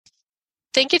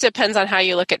think it depends on how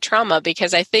you look at trauma,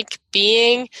 because I think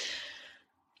being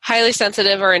highly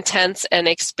sensitive or intense and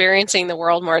experiencing the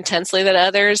world more intensely than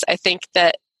others, I think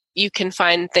that you can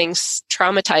find things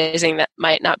traumatizing that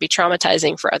might not be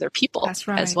traumatizing for other people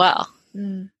as well.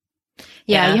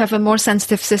 Yeah, you have a more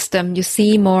sensitive system. You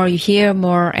see more, you hear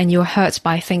more, and you're hurt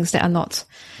by things that are not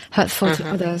hurtful to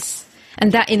others.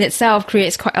 And that in itself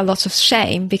creates quite a lot of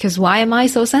shame, because why am I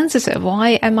so sensitive?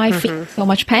 Why am I feeling so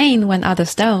much pain when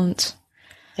others don't?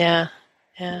 Yeah,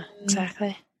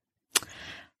 exactly.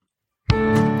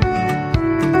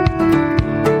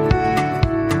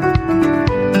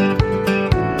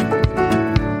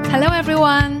 Hello,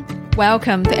 everyone.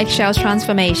 Welcome to Eggshell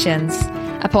Transformations,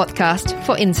 a podcast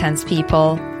for intense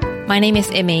people. My name is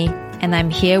Imi, and I'm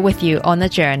here with you on a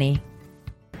journey.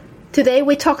 Today,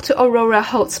 we talk to Aurora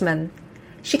Holtzman.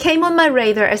 She came on my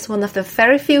radar as one of the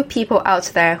very few people out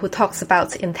there who talks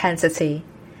about intensity.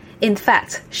 In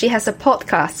fact, she has a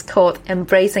podcast called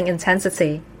Embracing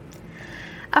Intensity.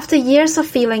 After years of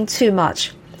feeling too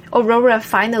much, Aurora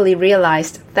finally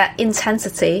realized that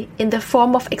intensity, in the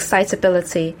form of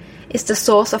excitability, is the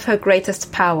source of her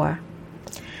greatest power.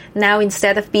 Now,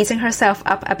 instead of beating herself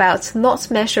up about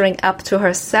not measuring up to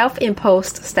her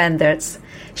self-imposed standards,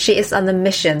 she is on a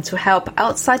mission to help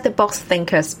outside-the-box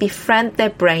thinkers befriend their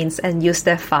brains and use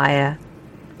their fire.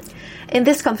 In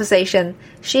this conversation,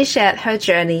 she shared her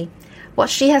journey, what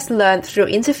she has learned through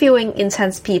interviewing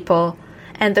intense people,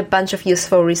 and a bunch of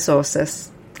useful resources.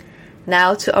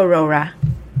 Now to Aurora.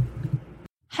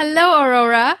 Hello,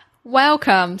 Aurora.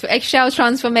 Welcome to Eggshell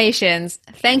Transformations.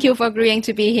 Thank you for agreeing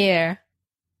to be here.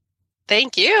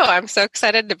 Thank you. I'm so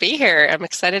excited to be here. I'm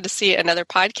excited to see another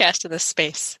podcast in this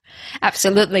space.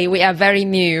 Absolutely. We are very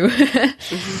new.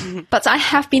 But I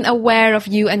have been aware of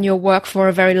you and your work for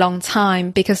a very long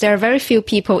time, because there are very few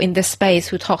people in this space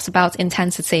who talks about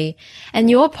intensity. And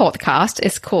your podcast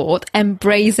is called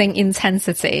Embracing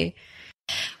Intensity.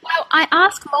 Well, I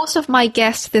ask most of my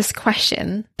guests this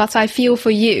question, but I feel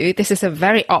for you, this is a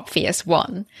very obvious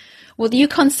one. Would you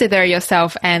consider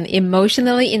yourself an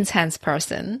emotionally intense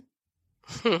person?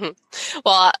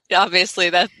 Well, obviously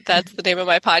that's the name of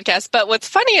my podcast. But what's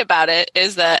funny about it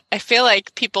is that I feel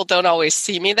like people don't always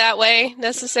see me that way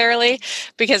necessarily,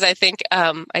 because I think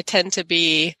I tend to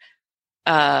be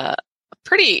a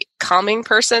pretty calming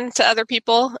person to other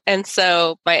people. And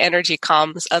so my energy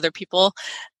calms other people,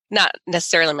 not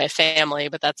necessarily my family,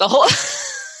 but that's a whole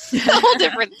a whole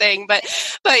different thing. But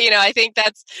I think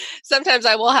that's sometimes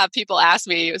I will have people ask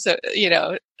me,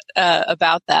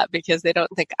 about that, because they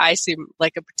don't think I seem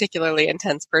like a particularly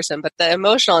intense person. But the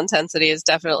emotional intensity is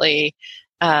definitely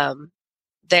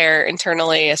there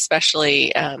internally,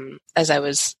 especially as I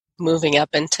was moving up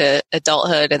into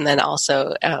adulthood, and then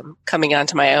also coming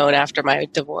onto my own after my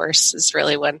divorce is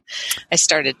really when I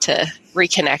started to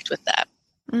reconnect with that.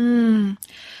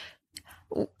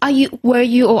 Were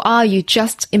you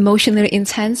just emotionally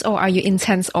intense, or are you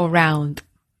intense all round?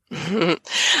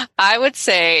 I would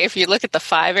say if you look at the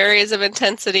 5 areas of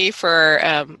intensity for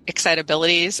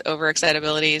excitabilities,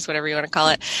 overexcitabilities, whatever you want to call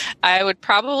it, I would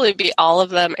probably be all of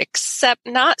them, except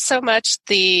not so much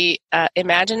the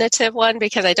imaginative one,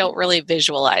 because I don't really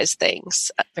visualize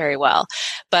things very well,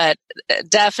 but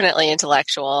definitely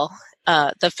intellectual.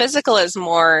 The physical is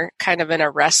more kind of in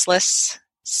a restless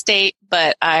state,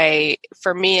 but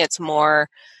for me, it's more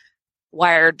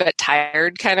wired but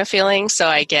tired kind of feeling. So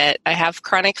I have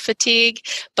chronic fatigue,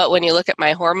 but when you look at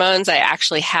my hormones, I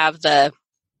actually have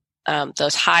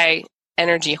those high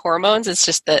energy hormones. It's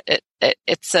just that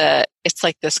it's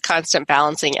like this constant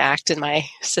balancing act in my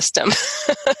system.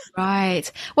 Right.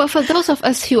 Well, for those of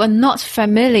us who are not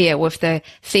familiar with the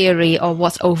theory of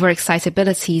what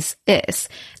overexcitability is,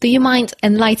 do you mind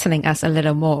enlightening us a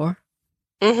little more?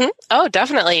 Mm-hmm. Oh,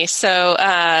 definitely. So,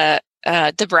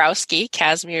 Dabrowski,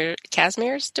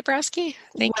 Kazimierz Dabrowski.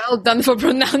 Well done for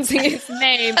pronouncing his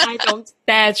name. I don't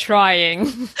dare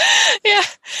trying. Yeah.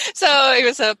 So he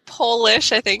was a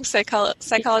Polish, I think,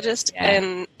 psychologist, yeah.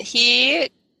 And he,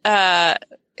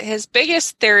 his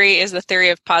biggest theory is the theory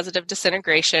of positive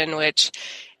disintegration, which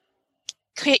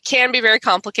can be very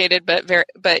complicated,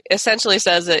 but essentially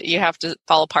says that you have to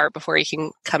fall apart before you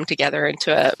can come together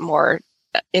into a more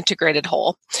integrated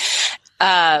whole.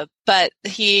 But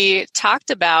he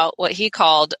talked about what he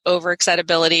called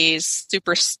overexcitabilities,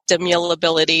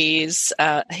 superstimulabilities.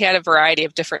 He had a variety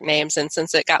of different names, and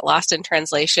since it got lost in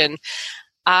translation,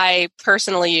 I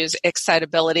personally use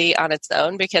excitability on its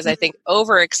own, because I think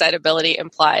overexcitability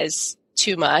implies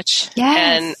too much. Yes.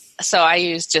 And so I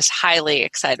use just highly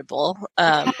excitable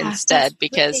instead,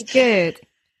 because good.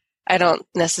 I don't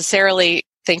necessarily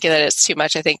thinking that it's too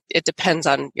much. I think it depends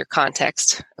on your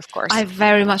context, of course. I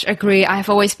very much agree. I've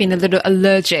always been a little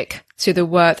allergic to the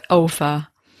word over.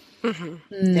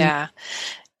 Yeah.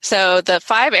 So the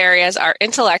 5 areas are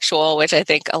intellectual, which I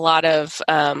think a lot of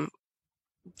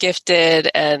gifted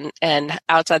and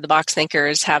outside the box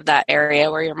thinkers have that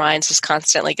area where your mind's just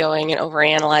constantly going and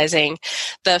overanalyzing.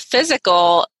 The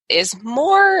physical is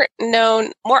more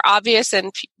known, more obvious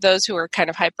in those who are kind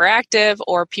of hyperactive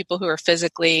or people who are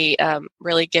physically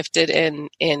really gifted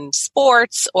in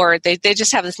sports, or they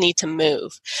just have this need to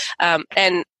move.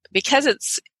 And because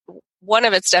it's one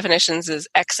of its definitions is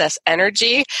excess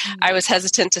energy, I was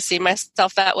hesitant to see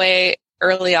myself that way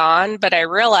early on, but I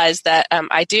realized that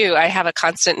I have a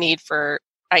constant need for,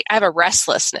 I have a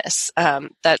restlessness,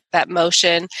 that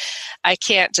motion. I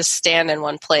can't just stand in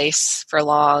one place for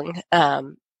long.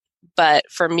 But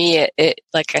for me, it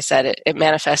like I said, it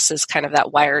manifests as kind of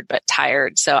that wired but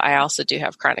tired. So I also do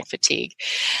have chronic fatigue.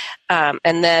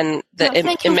 And then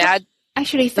thank you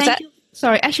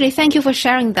for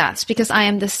sharing that, because I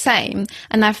am the same,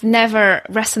 and I've never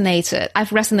resonated. I've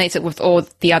resonated with all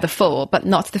the other 4, but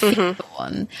not the 5th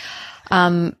one.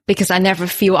 Because I never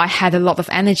feel I had a lot of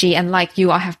energy. And like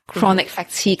you, I have chronic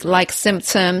fatigue-like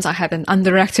symptoms. I had an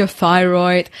underactive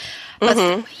thyroid. But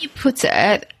the way you put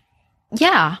it,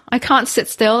 yeah, I can't sit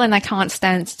still and I can't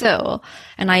stand still.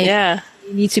 And I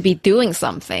need to be doing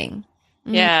something.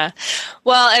 Yeah.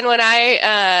 Well, and when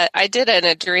I did an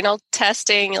adrenal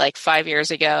testing like 5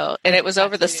 years ago, and it was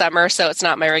over the summer, so it's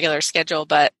not my regular schedule,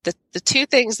 but the 2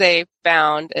 things they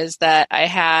found is that I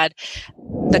had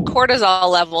the cortisol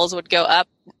levels would go up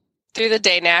through the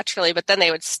day naturally, but then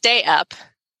they would stay up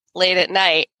late at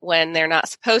night when they're not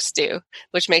supposed to,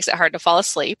 which makes it hard to fall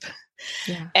asleep.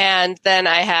 Yeah. And then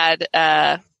I had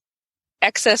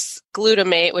excess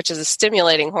glutamate, which is a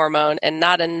stimulating hormone, and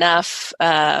not enough,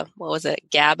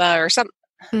 GABA or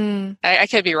something. I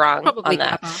could be wrong on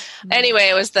that. GABA.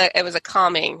 Anyway, it was a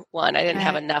calming one I didn't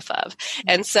have enough of.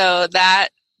 And so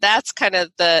that's kind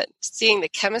of seeing the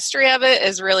chemistry of it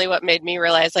is really what made me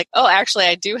realize, like, oh, actually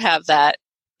I do have that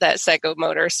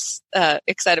psychomotor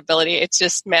excitability. It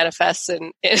just manifests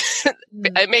and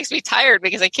it makes me tired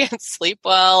because I can't sleep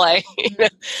well.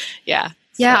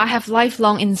 Yeah, I have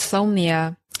lifelong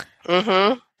insomnia.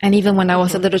 And even when I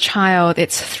was a little child,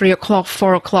 it's 3 o'clock,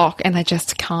 4 o'clock, and I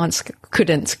just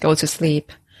couldn't go to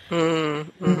sleep. Yeah.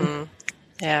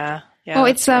 Oh,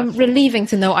 it's relieving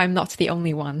to know I'm not the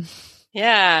only one.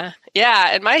 Yeah.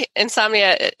 And my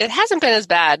insomnia, it hasn't been as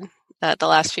bad the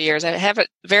last few years. I have it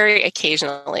very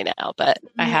occasionally now, but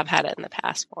I have had it in the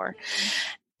past more.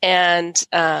 And,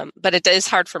 but it is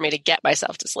hard for me to get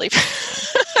myself to sleep.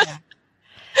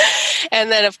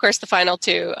 And then, of course, the final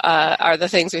 2 are the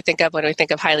things we think of when we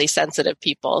think of highly sensitive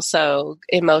people. So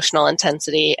emotional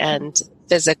intensity and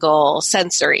physical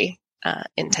sensory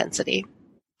intensity.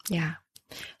 Yeah.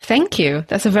 Thank you.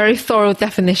 That's a very thorough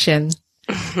definition.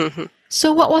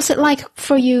 So what was it like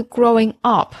for you growing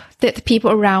up? Did the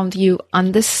people around you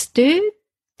understand?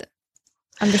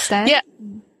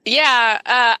 Yeah.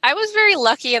 I was very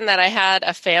lucky in that I had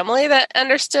a family that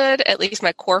understood, at least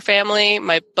my core family.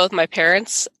 Both my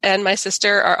parents and my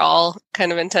sister are all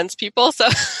kind of intense people. So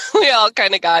we all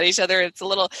kind of got each other. It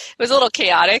was a little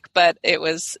chaotic, but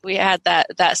we had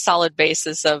that solid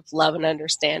basis of love and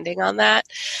understanding on that.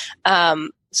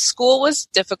 School was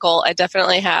difficult. I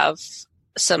definitely have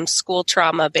some school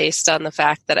trauma based on the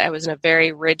fact that I was in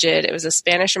it was a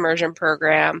Spanish immersion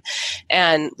program,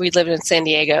 and we lived in San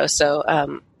Diego. So,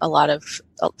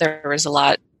 there was a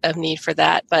lot of need for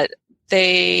that, but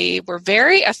they were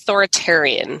very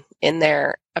authoritarian in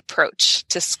their approach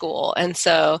to school. And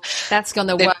so that's going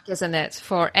to work, isn't it?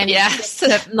 For any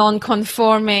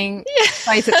non-conforming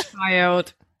excited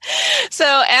child. So,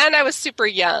 and I was super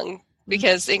young,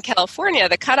 because in California,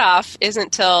 the cutoff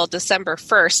isn't till December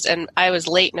 1st, and I was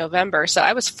late November. So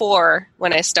I was 4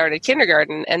 when I started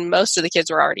kindergarten, and most of the kids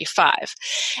were already 5.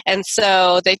 And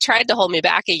so they tried to hold me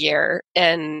back a year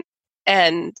and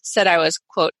said I was,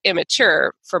 quote,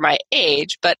 immature for my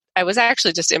age, but I was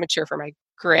actually just immature for my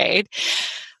grade.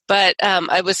 But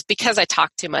I was because I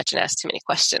talked too much and asked too many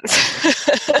questions.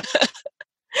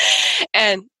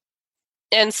 and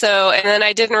then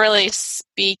I didn't really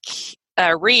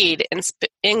read in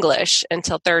English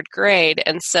until 3rd grade.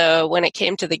 And so when it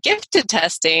came to the gifted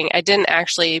testing, I didn't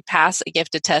actually pass a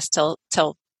gifted test till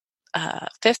 5th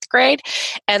grade.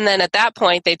 And then at that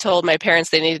point, they told my parents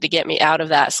they needed to get me out of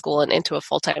that school and into a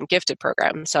full-time gifted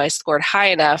program. So I scored high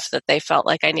enough that they felt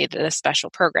like I needed a special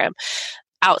program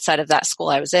outside of that school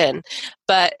I was in.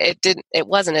 But it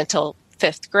wasn't until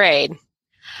 5th grade.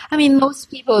 I mean,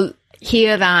 most people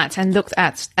hear that and look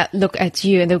at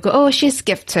you and they'll go, oh, she's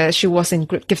gifted. She was in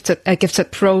a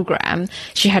gifted program.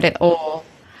 She had it all.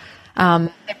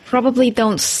 They probably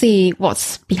don't see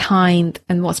what's behind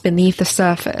and what's beneath the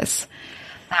surface.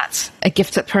 That a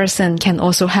gifted person can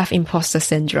also have imposter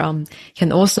syndrome,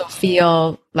 can also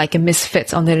feel like a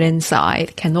misfit on their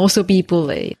inside, can also be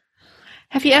bullied.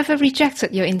 Have you ever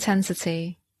rejected your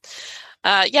intensity?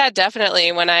 Yeah, definitely.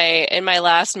 In my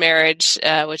last marriage,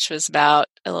 which was about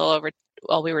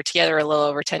we were together a little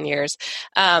over 10 years.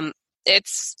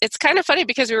 It's kind of funny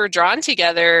because we were drawn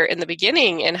together in the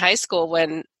beginning in high school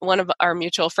when one of our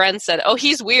mutual friends said, oh,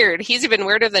 he's weird. He's even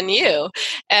weirder than you.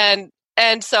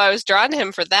 And so I was drawn to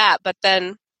him for that. But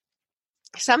then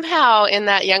somehow in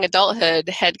that young adulthood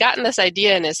had gotten this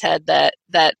idea in his head that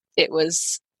it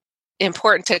was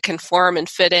important to conform and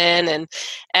fit in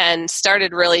and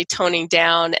started really toning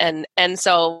down. And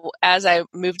so as I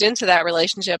moved into that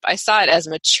relationship, I saw it as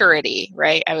maturity,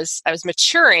 right? I was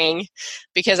maturing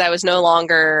because I was no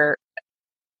longer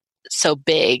so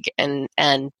big and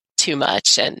too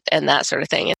much and that sort of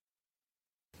thing.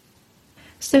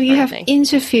 So you have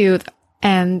interviewed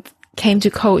and came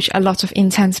to coach a lot of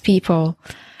intense people.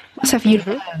 What have you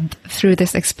learned through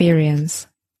this experience?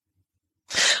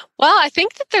 Well, I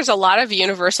think that there's a lot of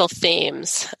universal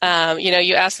themes. You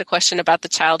asked the question about the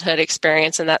childhood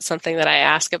experience, and that's something that I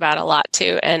ask about a lot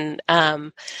too. And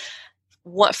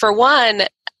for one,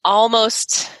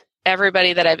 almost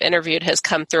everybody that I've interviewed has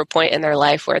come through a point in their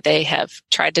life where they have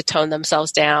tried to tone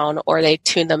themselves down or they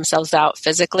tune themselves out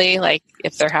physically, like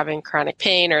if they're having chronic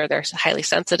pain or they're highly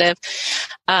sensitive.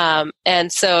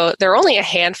 And so there are only a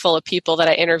handful of people that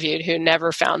I interviewed who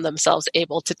never found themselves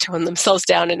able to tone themselves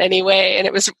down in any way. And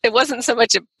it wasn't so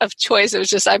much of choice. It was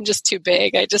just, I'm just too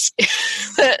big.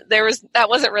 That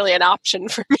wasn't really an option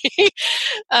for me.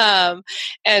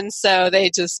 And so they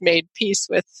just made peace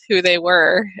with who they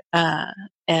were. I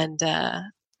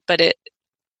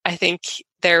think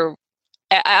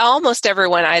almost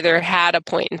everyone either had a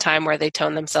point in time where they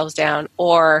toned themselves down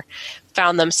or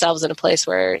found themselves in a place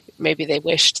where maybe they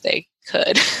wished they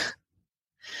could.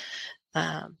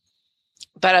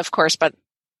 But of course,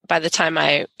 by the time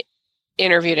I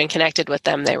interviewed and connected with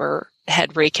them, they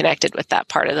had reconnected with that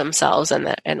part of themselves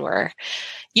and were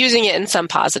using it in some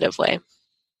positive way.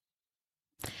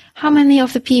 How many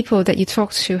of the people that you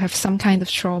talk to have some kind of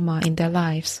trauma in their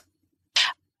lives?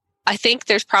 I think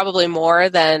there's probably more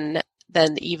than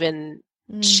even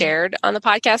shared on the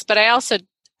podcast, but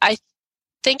I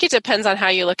think it depends on how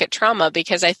you look at trauma,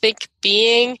 because I think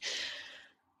being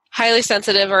highly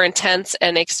sensitive or intense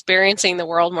and experiencing the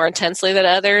world more intensely than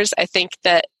others, I think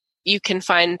that you can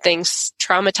find things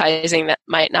traumatizing that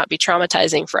might not be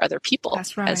traumatizing for other people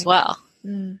as well.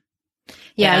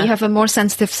 Yeah, you have a more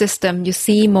sensitive system. You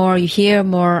see more, you hear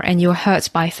more, and you're hurt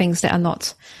by things that are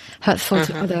not hurtful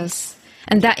to others.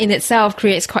 And that in itself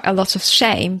creates quite a lot of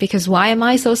shame, because why am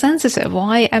I so sensitive?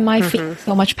 Why am I feeling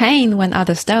so much pain when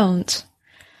others don't?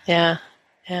 Yeah,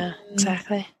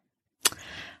 exactly.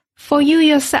 For you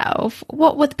yourself,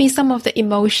 what would be some of the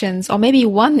emotions, or maybe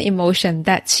one emotion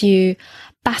that you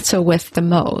battle with the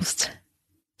most?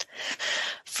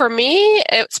 For me,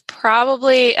 it's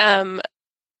probably, I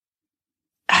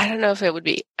don't know if it would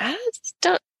be,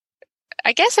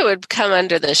 I guess it would come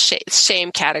under the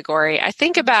shame category. I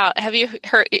think about, have you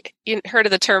heard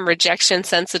of the term rejection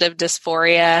sensitive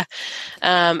dysphoria?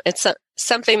 It's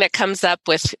something that comes up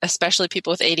with especially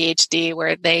people with ADHD,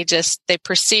 where they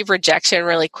perceive rejection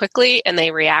really quickly and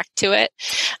they react to it.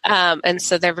 And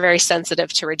so they're very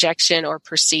sensitive to rejection or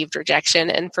perceived rejection.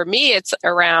 And for me, it's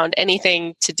around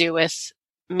anything to do with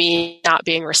me not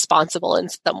being responsible in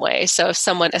some way. So if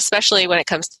someone, especially when it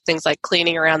comes to things like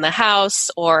cleaning around the house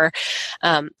or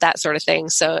that sort of thing.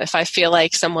 So if I feel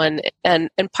like someone, and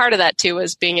part of that too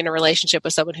was being in a relationship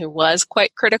with someone who was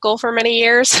quite critical for many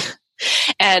years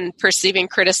and perceiving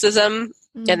criticism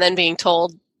and then being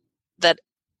told that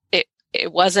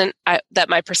it wasn't, that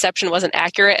my perception wasn't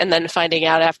accurate, and then finding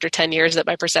out after 10 years that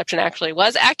my perception actually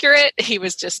was accurate, he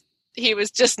was just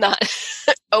not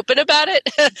open about it.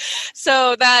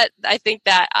 So that, I think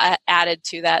that added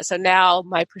to that. So now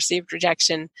my perceived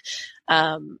rejection,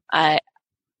 I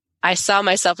saw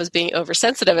myself as being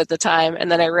oversensitive at the time.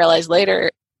 And then I realized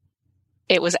later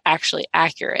it was actually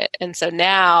accurate. And so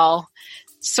now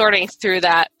sorting through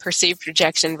that perceived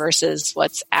rejection versus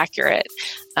what's accurate.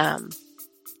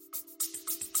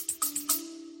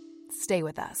 Stay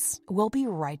with us. We'll be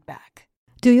right back.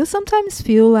 Do you sometimes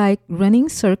feel like running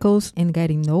circles and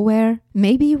getting nowhere?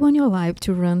 Maybe you want your life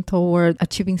to run toward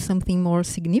achieving something more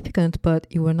significant, but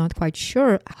you are not quite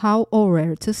sure how or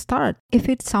where to start. If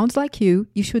it sounds like you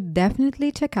should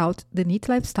definitely check out the Neat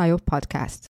Lifestyle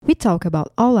podcast. We talk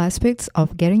about all aspects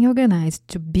of getting organized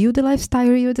to build the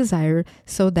lifestyle you desire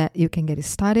so that you can get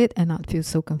started and not feel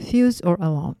so confused or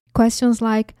alone. Questions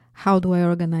like, how do I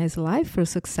organize life for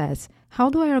success? How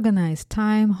do I organize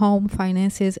time, home,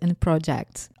 finances, and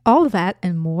projects? All that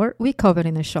and more we covered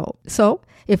in the show. So,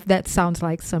 if that sounds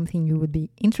like something you would be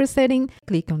interested in,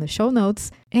 click on the show notes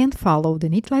and follow the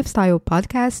Neat Lifestyle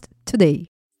podcast today.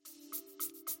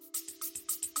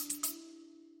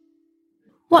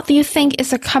 What do you think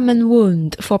is a common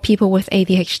wound for people with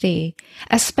ADHD,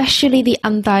 especially the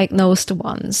undiagnosed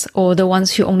ones or the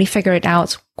ones who only figure it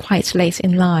out quite late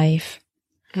in life?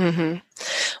 Mm-hmm.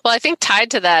 Well, I think tied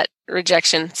to that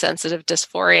rejection sensitive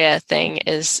dysphoria thing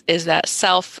is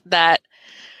that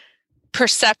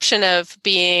perception of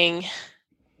being,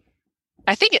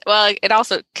 I think it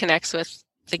also connects with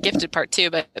the gifted part too,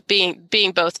 but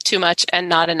being both too much and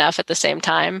not enough at the same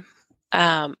time.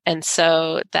 And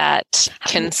so that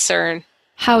concern.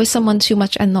 How is someone too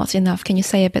much and not enough? Can you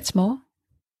say a bit more?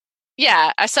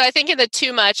 Yeah. So I think in the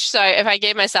too much, so if I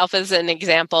gave myself as an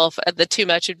example, the too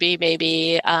much would be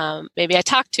maybe I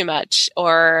talk too much,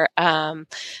 or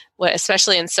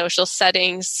especially in social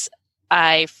settings,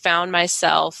 I found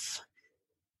myself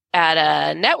at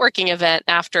a networking event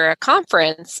after a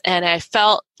conference and I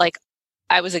felt like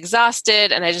I was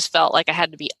exhausted and I just felt like I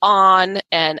had to be on,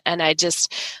 and I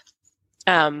just,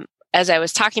 as I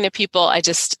was talking to people, I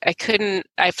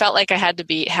felt like I had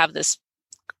to have this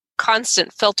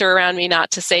constant filter around me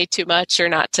not to say too much or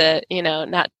not to,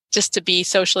 not just to be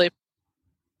socially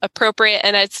appropriate.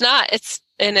 And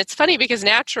it's funny because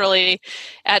naturally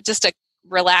at just a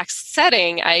relaxed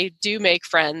setting, I do make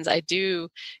friends, I do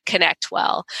connect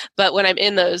well. But when I'm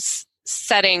in those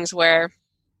settings where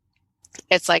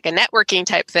it's like a networking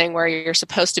type thing where you're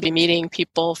supposed to be meeting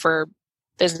people for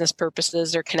business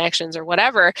purposes or connections or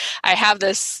whatever, I have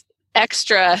this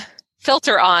extra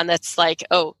filter on that's like,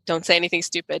 oh, don't say anything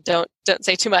stupid, don't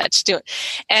say too much,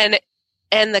 and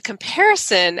the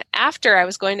comparison after I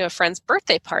was going to a friend's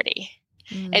birthday party.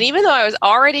 And even though I was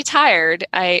already tired,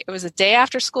 it was a day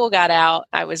after school got out,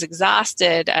 I was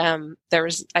exhausted, I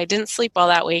didn't sleep all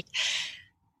that week,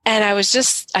 and I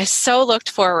so looked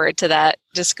forward to that,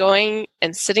 just going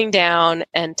and sitting down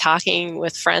and talking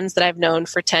with friends that I've known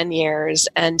for 10 years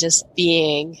and just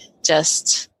being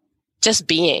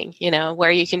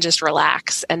where you can just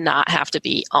relax and not have to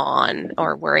be on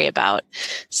or worry about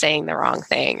saying the wrong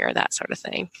thing or that sort of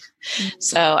thing. Mm-hmm.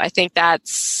 So I think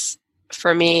that's,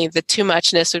 for me, the too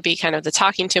muchness would be kind of the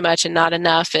talking too much and not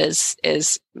enough is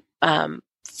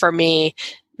for me,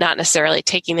 not necessarily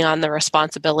taking on the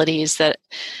responsibilities that,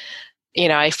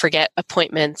 I forget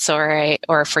appointments or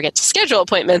forget to schedule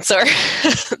appointments or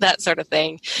that sort of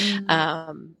thing.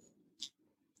 Mm-hmm.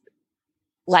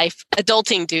 Life,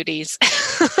 adulting duties.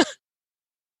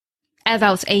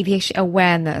 Adult ADHD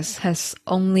awareness has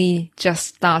only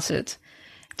just started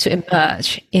to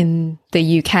emerge in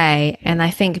the UK, and I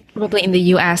think probably in the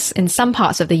US, in some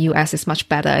parts of the US, it's much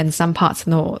better, in some parts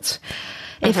not.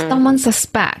 If someone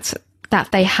suspects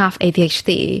that they have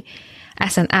ADHD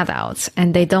as an adult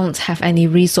and they don't have any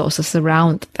resources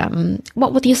around them,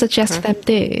 what would you suggest them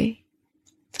do?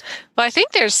 Well, I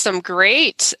think there's some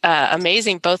great,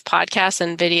 amazing, both podcasts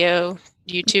and video,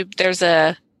 YouTube. There's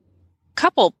a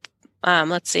couple,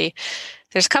 let's see.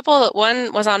 There's a couple,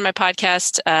 one was on my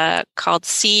podcast called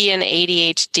C and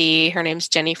ADHD. Her name's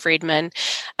Jenny Friedman.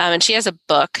 And she has a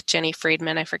book, Jenny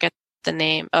Friedman, I forget the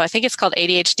name. Oh, I think it's called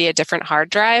ADHD, A Different Hard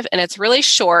Drive. And it's really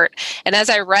short. And as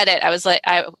I read it, I was like,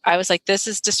 this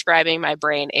is describing my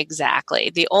brain exactly.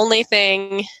 The only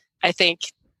thing I think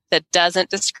that doesn't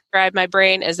describe my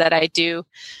brain is that I do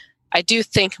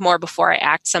think more before I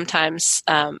act sometimes,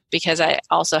 because I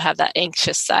also have that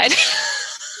anxious side.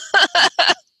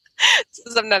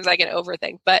 So sometimes I can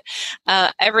overthink, but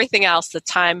everything else, the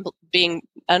time, being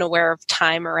unaware of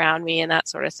time around me and that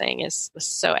sort of thing was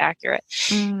so accurate.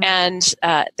 And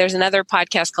there's another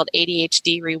podcast called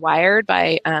ADHD Rewired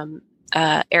by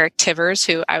Eric Tivers,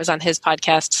 who I was on his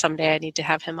podcast. Someday I need to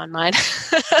have him on mine.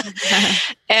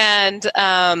 And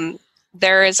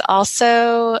there is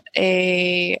also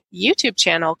a YouTube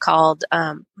channel called,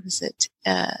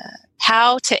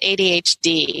 How to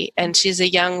ADHD. And she's a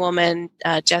young woman,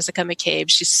 Jessica McCabe.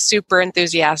 She's super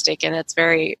enthusiastic, and it's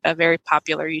a very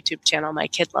popular YouTube channel. My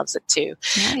kid loves it too.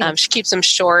 Nice. She keeps them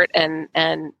short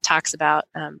and talks about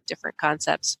different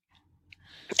concepts.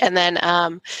 And then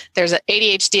there's a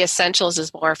ADHD Essentials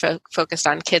is more focused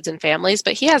on kids and families,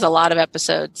 but he has a lot of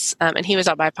episodes, and he was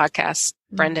on my podcast,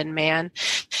 Brendan Mann.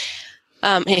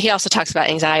 He also talks about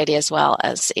anxiety as well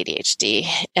as ADHD,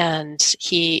 and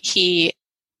he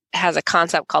has a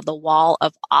concept called the wall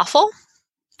of awful.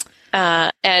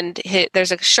 And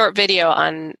there's a short video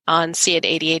on How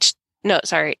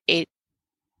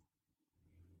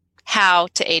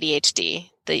to ADHD,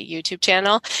 the YouTube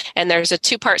channel, and there's a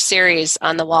 2-part series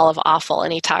on the wall of awful,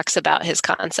 and he talks about his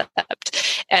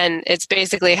concept. And it's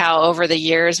basically how over the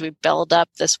years we build up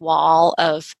this wall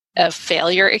of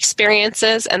failure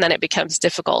experiences, and then it becomes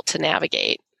difficult to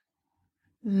navigate.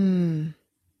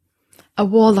 A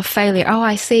wall of failure. Oh,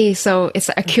 I see. So it's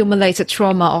accumulated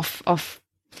trauma of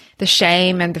the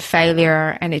shame and the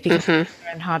failure, and it becomes harder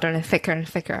and harder and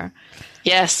thicker.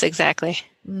 Yes, exactly.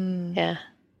 Yeah.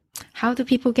 How do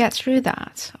people get through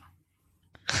that?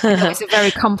 It's a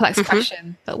very complex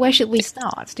question, but where should we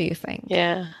start, do you think?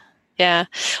 Yeah.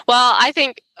 Well, I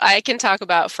think I can talk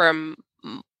about from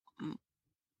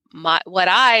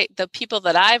the people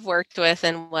that I've worked with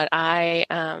and what I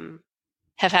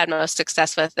have had most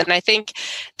success with. And I think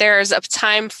there's a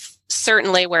time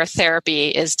certainly where therapy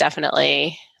is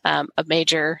definitely a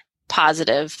major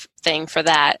positive thing for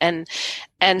that. And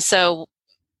so,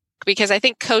 because I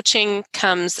think coaching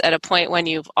comes at a point when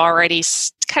you've already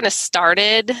kind of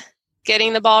started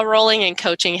getting the ball rolling, and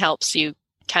coaching helps you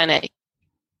kind of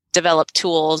develop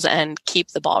tools and keep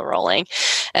the ball rolling.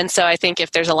 And so I think if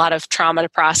there's a lot of trauma to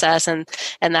process and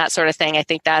that sort of thing, I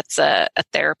think that's a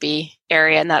therapy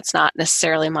area, and that's not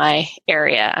necessarily my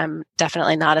area. I'm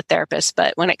definitely not a therapist,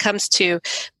 but when it comes to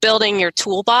building your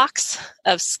toolbox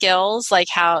of skills, like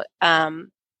how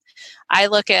I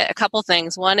look at a couple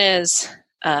things. One is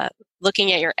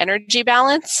looking at your energy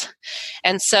balance.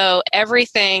 And so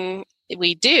everything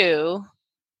we do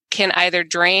can either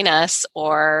drain us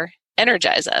or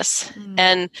energize us.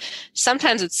 And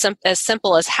sometimes it's as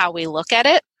simple as how we look at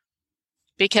it.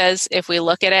 Because if we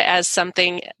look at it as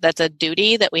something that's a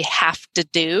duty that we have to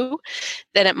do,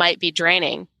 then it might be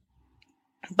draining.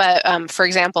 But for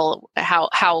example,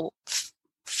 how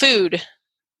food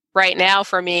right now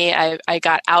for me, I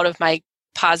got out of my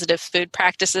positive food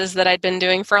practices that I'd been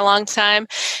doing for a long time.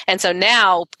 And so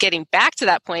now getting back to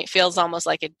that point feels almost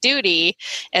like a duty.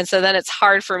 And so then it's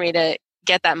hard for me to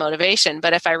get that motivation.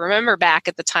 But if I remember back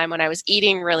at the time when I was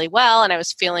eating really well and I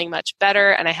was feeling much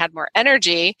better and I had more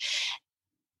energy,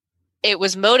 it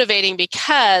was motivating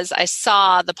because I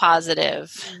saw the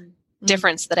positive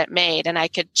difference that it made. And I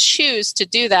could choose to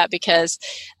do that because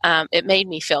it made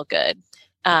me feel good.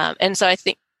 And so I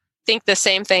think the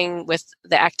same thing with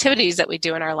the activities that we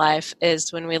do in our life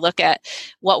is when we look at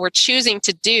what we're choosing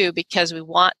to do because we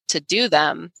want to do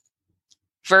them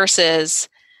versus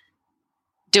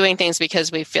doing things because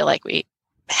we feel like we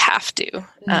have to,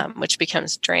 which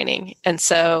becomes draining. And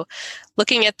so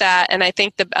looking at that, and I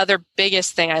think the other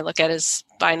biggest thing I look at is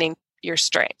finding your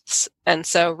strengths. And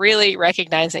so really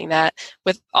recognizing that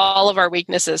with all of our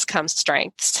weaknesses comes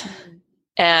strengths.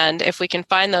 And if we can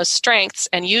find those strengths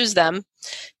and use them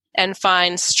and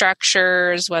find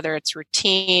structures, whether it's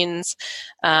routines,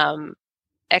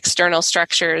 external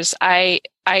structures, I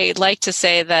like to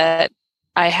say that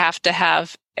I have to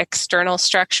have external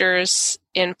structures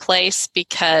in place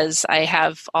because I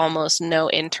have almost no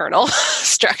internal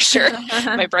structure.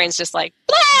 My brain's just like,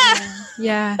 blah!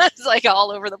 Yeah. It's like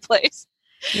all over the place.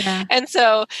 Yeah. And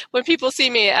so when people see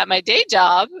me at my day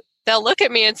job, they'll look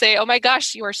at me and say, oh my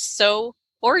gosh, you are so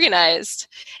organized.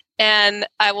 And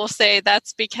I will say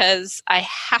that's because I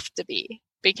have to be,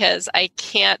 because I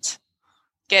can't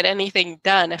get anything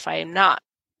done if I am not.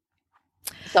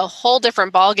 It's a whole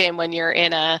different ballgame when you're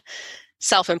in a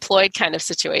self-employed kind of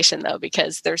situation, though,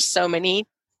 because there's so many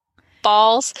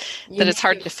balls that it's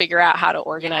hard to figure out how to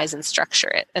organize and structure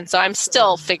it. And so I'm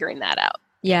still figuring that out.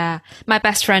 Yeah. My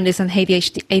best friend is an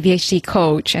ADHD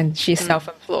coach, and she's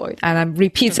self-employed. And I'm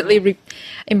repeatedly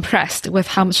impressed with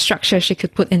how much structure she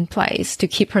could put in place to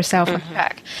keep herself on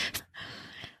track.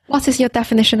 What is your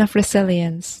definition of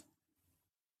resilience?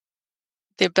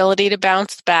 The ability to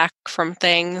bounce back from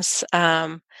things.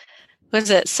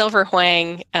 Silver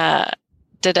Huang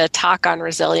did a talk on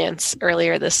resilience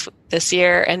earlier this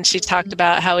year, and she talked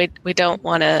about how we don't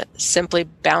want to simply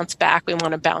bounce back, we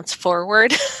want to bounce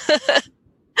forward.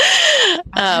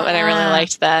 And I really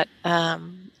liked that.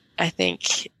 I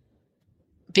think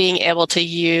being able to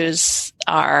use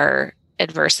our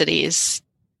adversities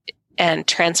and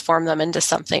transform them into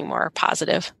something more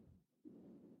positive.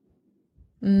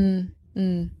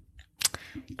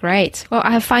 Great. Well,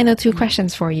 I have final 2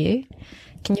 questions for you.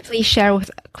 Can you please share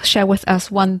with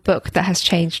us one book that has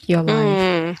changed your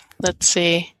life? Let's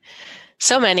see.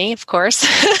 So many, of course.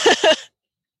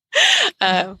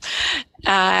 I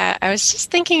was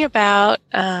just thinking about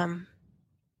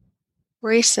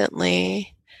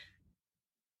recently.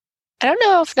 I don't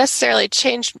know if necessarily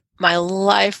changed my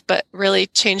life, but really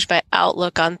changed my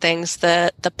outlook on things.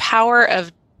 The power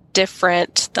of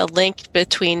different, the link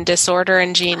between disorder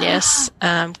and genius.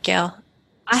 Gail,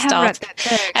 I have read that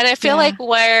book. And I feel like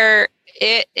where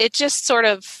it just sort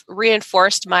of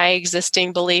reinforced my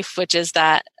existing belief, which is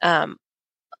that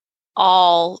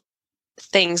all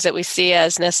things that we see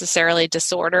as necessarily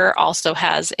disorder also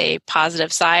has a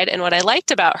positive side. And what I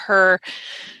liked about her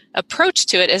approach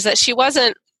to it is that she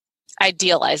wasn't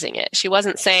idealizing it. She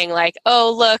wasn't saying like,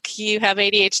 "Oh, look, you have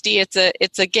ADHD.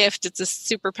 It's a gift. It's a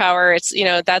superpower." It's,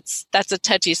 that's a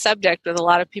touchy subject with a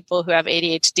lot of people who have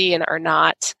ADHD and are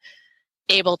not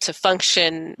able to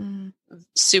function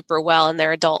super well in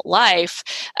their adult life.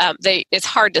 It's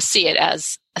hard to see it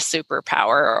as a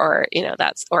superpower or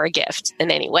or a gift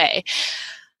in any way.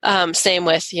 Same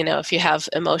with if you have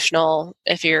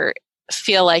if you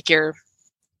feel like you're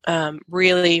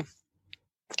really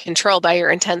controlled by your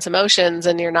intense emotions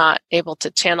and you're not able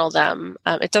to channel them,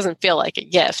 it doesn't feel like a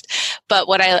gift. But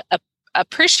what I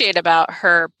appreciate about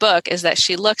her book is that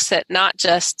she looks at not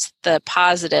just the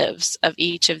positives of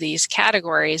each of these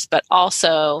categories, but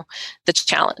also the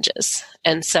challenges.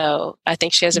 And so I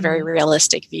think she has a very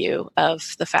realistic view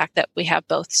of the fact that we have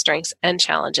both strengths and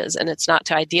challenges. And it's not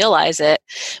to idealize it,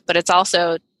 but it's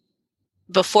also,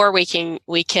 before we can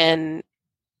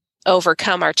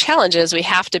overcome our challenges, we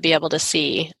have to be able to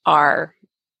see our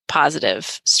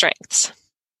positive strengths.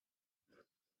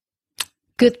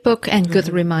 Good book and good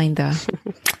reminder.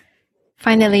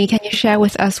 Finally, can you share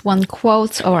with us one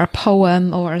quote or a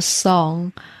poem or a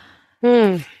song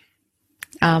to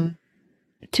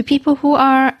people who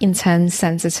are intense,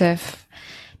 sensitive,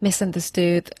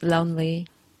 misunderstood, lonely?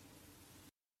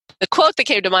 The quote that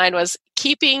came to mind was,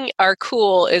 "Keeping our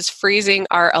cool is freezing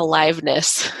our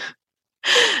aliveness."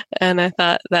 And I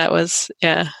thought that was,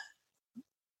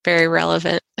 very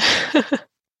relevant.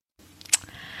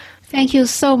 Thank you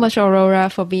so much, Aurora,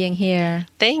 for being here.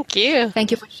 Thank you. Thank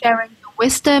you for sharing your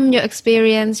wisdom, your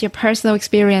experience, your personal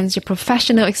experience, your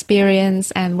professional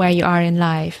experience, and where you are in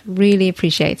life. Really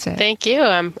appreciate it. Thank you.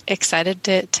 I'm excited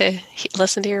to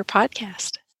listen to your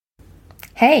podcast.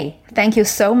 Hey, thank you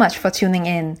so much for tuning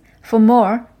in. For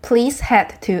more, please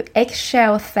head to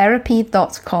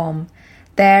eggshelltherapy.com.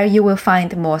 There you will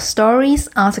find more stories,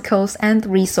 articles, and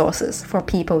resources for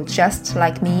people just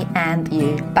like me and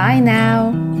you. Bye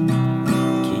now.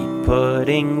 Keep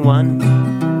putting one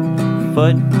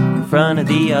foot in front of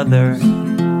the other.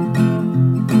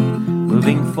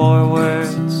 Moving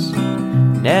forwards,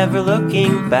 never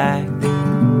looking back.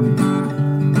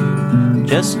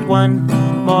 Just one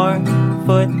more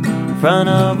foot in front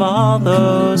of all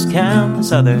those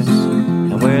countless others.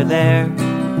 And we're there.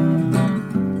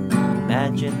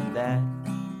 Imagine